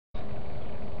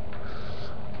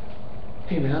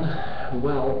Hey man,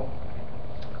 well,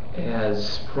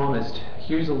 as promised,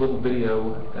 here's a little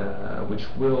video which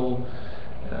will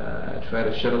try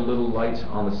to shed a little light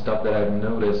on the stuff that I've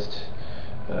noticed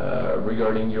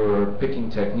regarding your picking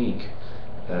technique.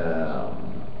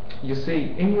 You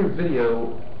see, in your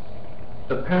video,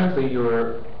 apparently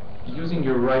you're using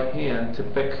your right hand to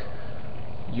pick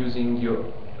using your,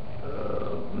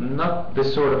 not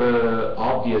this sort of a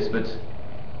obvious, but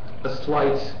a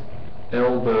slight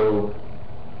elbow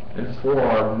and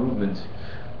forearm movement.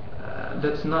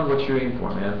 That's not what you're aiming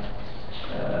for, man.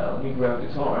 Let me grab the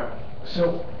guitar.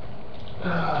 So,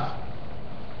 I'm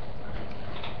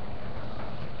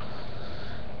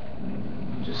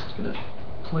just gonna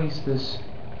place this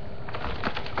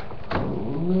a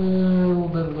little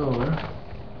bit lower.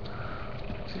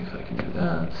 See if I can do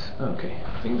that. Okay,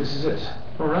 I think this is it.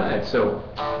 Alright, so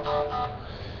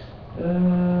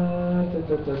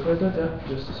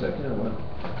just a second, I want to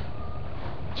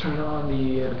turn on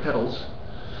the pedals.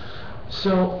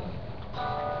 So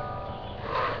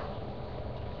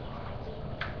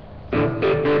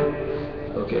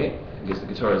okay, I guess the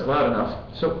guitar is loud enough.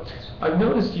 So I've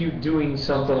noticed you doing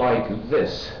something like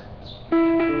this.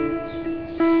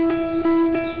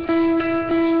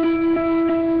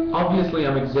 Obviously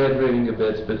I'm exaggerating a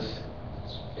bit, but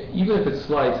even if it's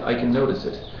slight, I can notice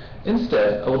it.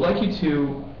 Instead, I would like you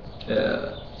to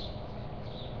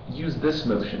use this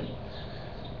motion.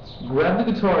 Grab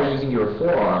the guitar using your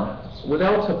forearm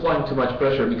without applying too much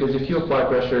pressure, because if you apply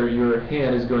pressure, your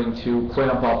hand is going to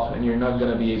clamp up and you're not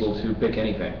going to be able to pick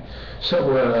anything.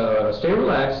 So stay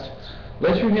relaxed,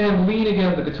 let your hand lean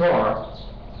against the guitar,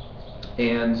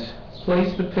 and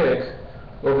place the pick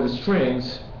over the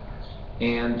strings,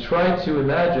 and try to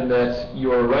imagine that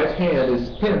your right hand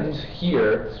is pinned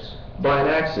here by an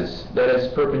axis that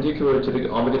is perpendicular to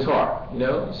on the guitar. You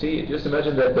know, see, just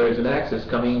imagine that there's an axis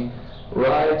coming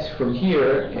right from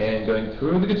here and going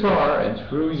through the guitar and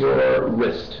through your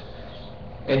wrist.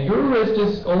 And your wrist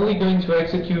is only going to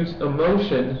execute a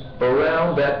motion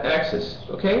around that axis,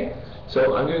 okay?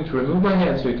 So I'm going to remove my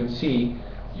hand so you can see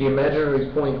the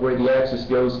imaginary point where the axis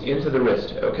goes into the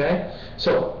wrist, okay?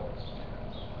 So,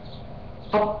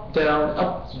 up, down,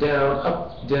 up, down,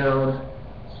 up, down.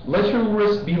 Let your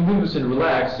wrist be loose and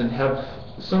relaxed and have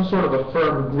some sort of a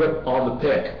firm grip on the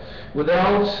pick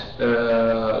without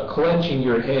clenching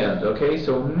your hand, okay?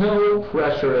 So no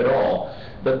pressure at all.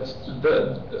 But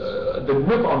the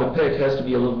grip on the pick has to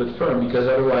be a little bit firm, because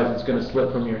otherwise it's going to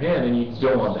slip from your hand and you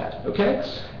don't want that, okay?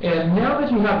 And now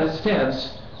that you have this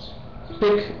stance,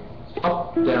 pick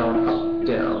up, down, up,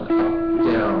 down, up,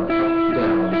 down, up,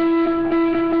 down.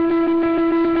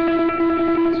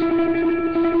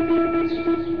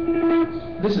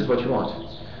 This is what you want.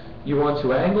 You want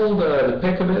to angle the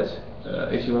pick a bit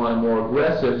if you want a more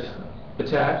aggressive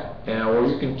attack, or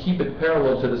you can keep it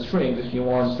parallel to the strings if you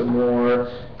want a more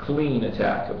clean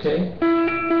attack, okay?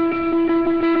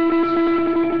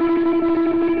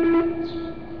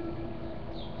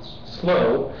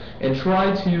 Slow, and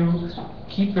try to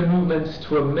keep the movements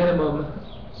to a minimum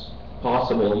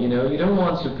possible. You know, you don't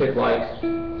want to pick like,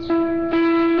 even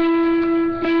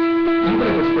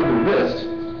if it's from the wrist,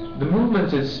 the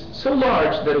movement is so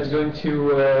large that it's going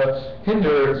to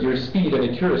hinder your speed and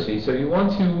accuracy. So you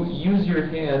want to use your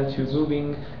hand to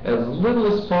moving as little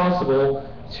as possible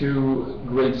to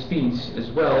great speeds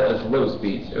as well as low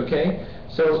speeds, okay?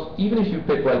 So even if you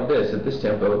pick like this at this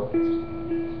tempo,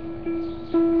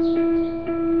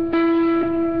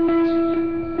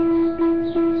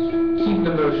 keep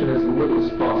the motion as little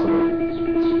as possible.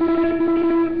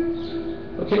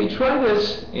 Okay, try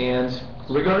this. And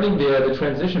regarding the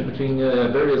transition between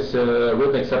various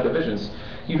rhythmic subdivisions,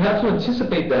 you have to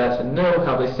anticipate that and know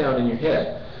how they sound in your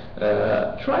head.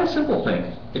 Try a simple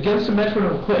thing. Against a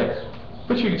metronome click,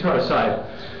 put your guitar aside,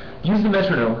 use the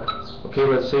metronome. Okay,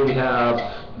 let's say we have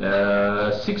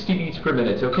 60 beats per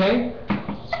minute, okay?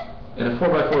 And a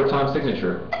 4x4 time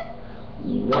signature.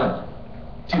 1,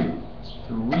 2,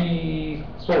 3,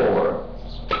 4.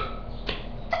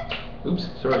 Oops,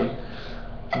 sorry.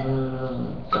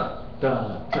 Da, da,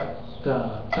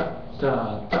 da, da,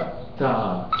 da, da,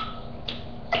 da.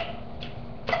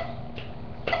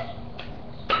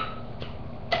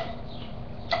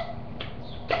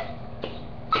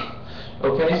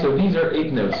 Okay, so these are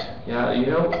 8 notes. Yeah, you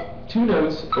know, 2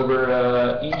 notes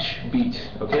over each beat.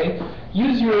 Okay,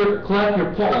 clap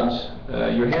your palms,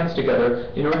 your hands together,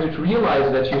 in order to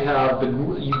realize that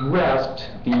you grasped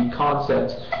the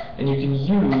concept, and you can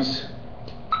use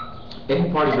any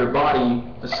part of your body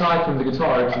aside from the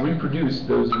guitar to reproduce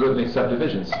those rhythmic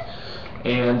subdivisions.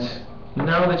 And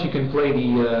now that you can play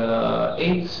the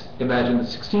 8th, imagine the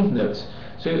 16th notes.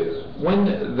 So when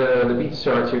the beat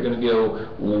starts, you're going to go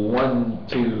 1,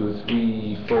 2,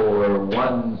 3, 4,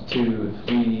 1, 2,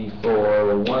 3,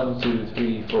 4, 1, 2,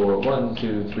 3, 4, 1,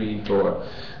 2, 3, 4.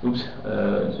 Oops,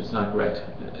 it's not correct.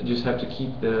 You just have to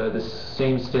keep the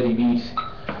same steady beat.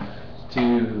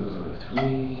 2,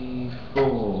 3, 4,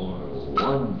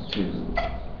 1, 2.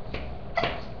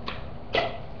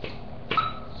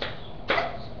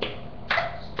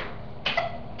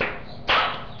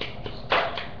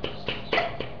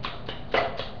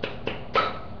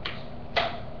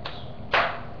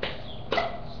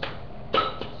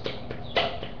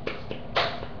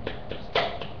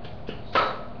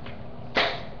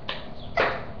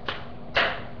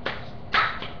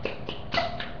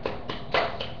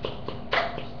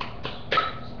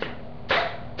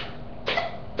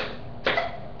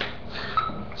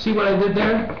 See what I did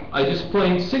there? I just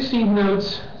played 16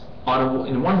 notes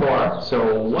in one bar.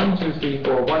 So 1, 2, 3,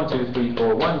 4, 1, 2, 3,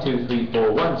 4, 1, 2, 3,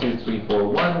 4, 1, 2, 3, 4,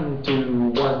 1, 2,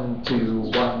 1, 2,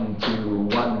 1, 2,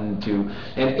 1, 2,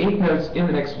 and 8 notes in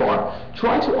the next bar.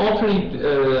 Try to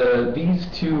alternate these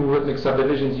two rhythmic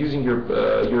subdivisions using your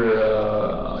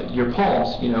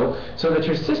palms, you know, so that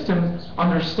your system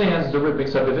understands the rhythmic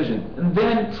subdivision. And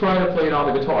then try to play it on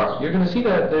the guitar. You're going to see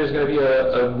that there's going to be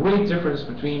a great difference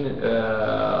between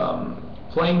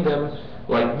playing them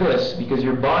like this, because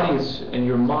your body and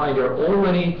your mind are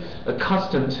already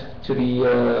accustomed to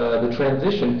the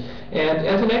transition. And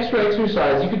as an extra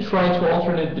exercise, you could try to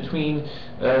alternate between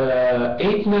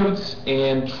 8 notes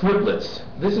and triplets.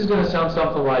 This is going to sound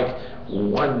something like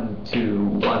 1, 2,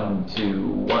 1, 2,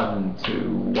 1, 2,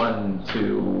 1,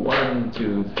 2, 1,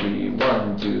 2, 3,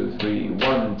 1, 2, 3,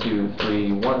 1, 2,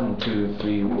 3, 1, 2,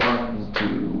 3, 1,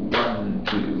 2, 1,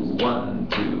 2, 1,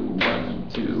 2, 1,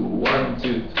 2, 1,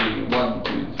 2, 3, 1,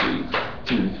 2, 3,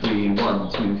 2, 3,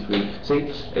 1, 2, 3. See,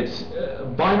 it's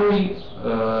binary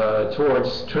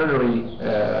towards ternary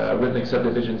rhythmic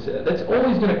subdivisions. That's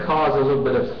always going to cause a little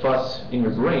bit of fuss in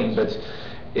your brain, but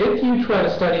if you try to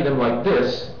study them like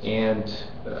this and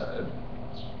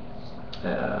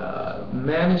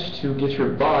manage to get your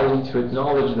body to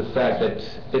acknowledge the fact that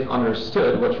it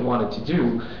understood what you wanted to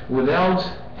do without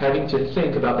having to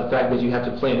think about the fact that you have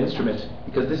to play an instrument,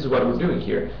 because this is what we're doing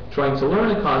here, trying to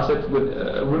learn a concept with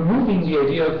removing the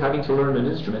idea of having to learn an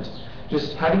instrument,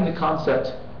 just having the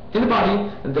concept in the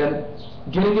body and then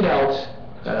getting it out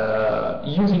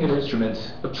using an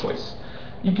instrument of choice.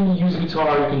 You can use a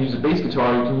guitar, you can use a bass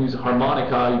guitar, you can use a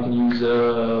harmonica, you can use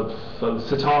a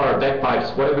sitar,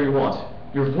 bagpipes, whatever you want.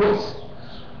 Your voice,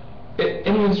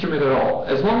 any instrument at all.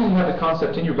 As long as you have the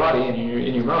concept in your body and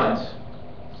in your mind,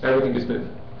 everything is smooth.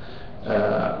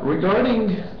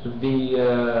 Regarding the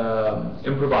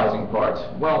improvising part,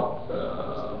 well,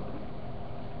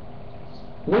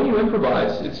 when you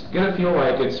improvise, it's going to feel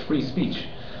like it's free speech.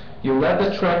 You let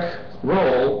the track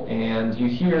roll and you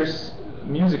hear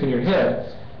music in your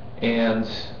head, and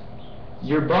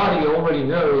your body already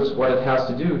knows what it has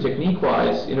to do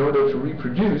technique-wise in order to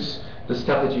reproduce the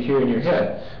stuff that you hear in your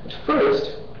head. But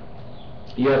first,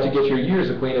 you have to get your ears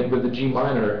acquainted with the G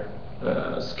minor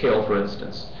scale, for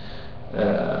instance.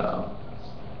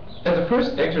 As a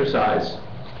first exercise,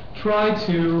 try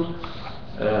to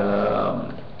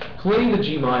play the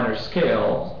G minor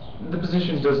scale. The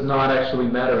position does not actually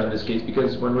matter in this case,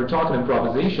 because when we're talking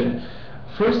improvisation,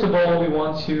 first of all, we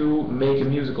want to make a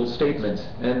musical statement.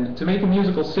 And to make a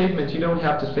musical statement, you don't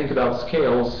have to think about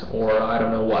scales or I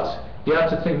don't know what. You have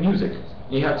to think music.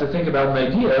 You have to think about an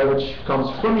idea which comes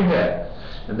from your head.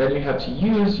 And then you have to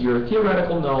use your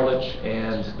theoretical knowledge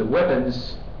and the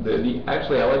weapons,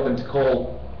 actually I like them to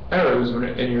call arrows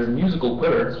in your musical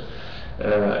quiver,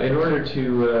 in order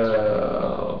to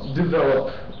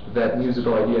develop that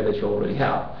musical idea that you already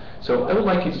have. So I would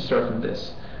like you to start from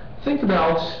this. Think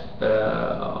about,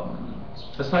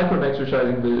 aside from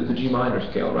exercising the G minor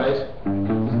scale, right?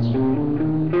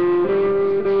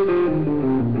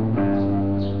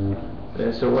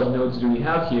 So what notes do we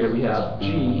have here? We have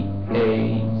G,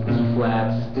 A, B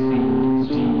flat, C,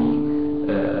 D,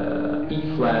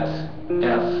 E flat,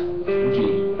 F, G.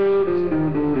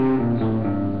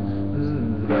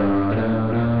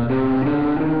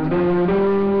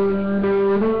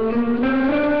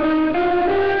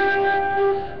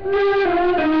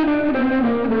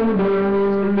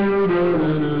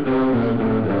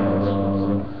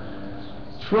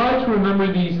 Try to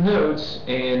remember these notes,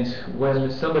 and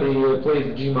when somebody plays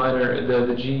the G minor,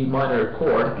 the G minor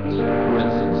chord, for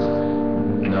instance,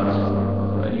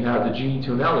 and you have the G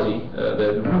tonality,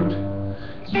 the root,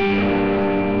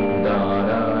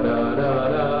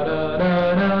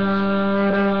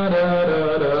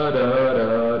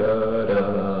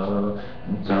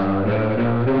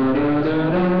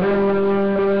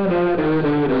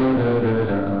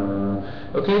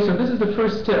 the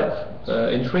first step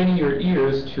in training your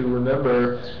ears to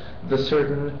remember the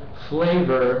certain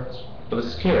flavor of a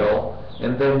scale,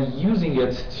 and then using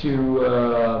it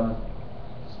to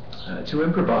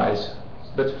improvise.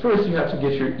 But first you have to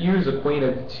get your ears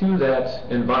acquainted to that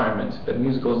environment, that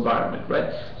musical environment,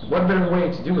 right? What better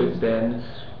way to do it than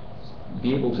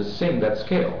be able to sing that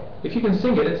scale? If you can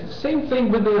sing it, it's the same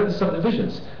thing with the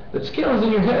subdivisions. The scale is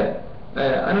in your head.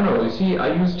 I don't know, you see,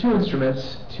 I use two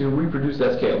instruments to reproduce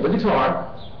that scale. The guitar,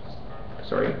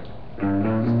 sorry,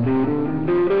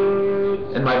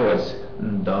 and my voice.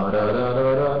 Da da da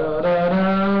da da da da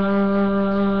da.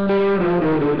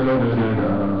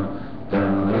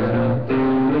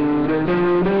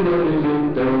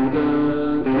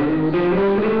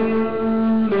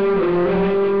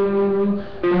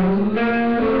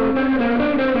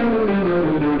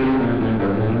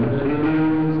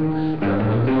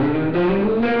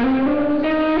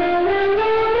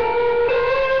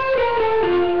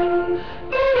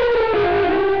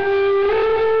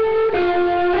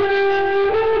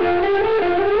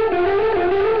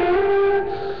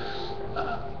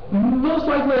 Most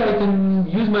likely I can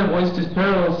use my voice to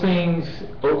parallel sing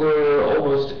over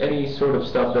almost any sort of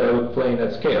stuff that I would play in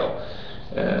that scale.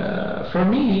 For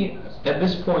me, at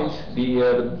this point, the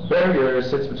barrier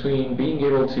sits between being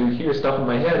able to hear stuff in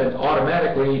my head and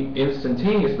automatically,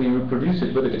 instantaneously reproduce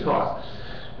it with a guitar.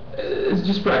 It's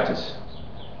just practice.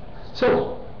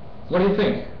 So, what do you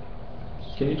think?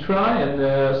 Can you try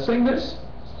and sing this?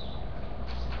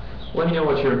 Let me know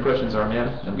what your impressions are, man,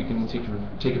 and we can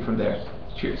take it from there.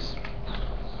 Cheers.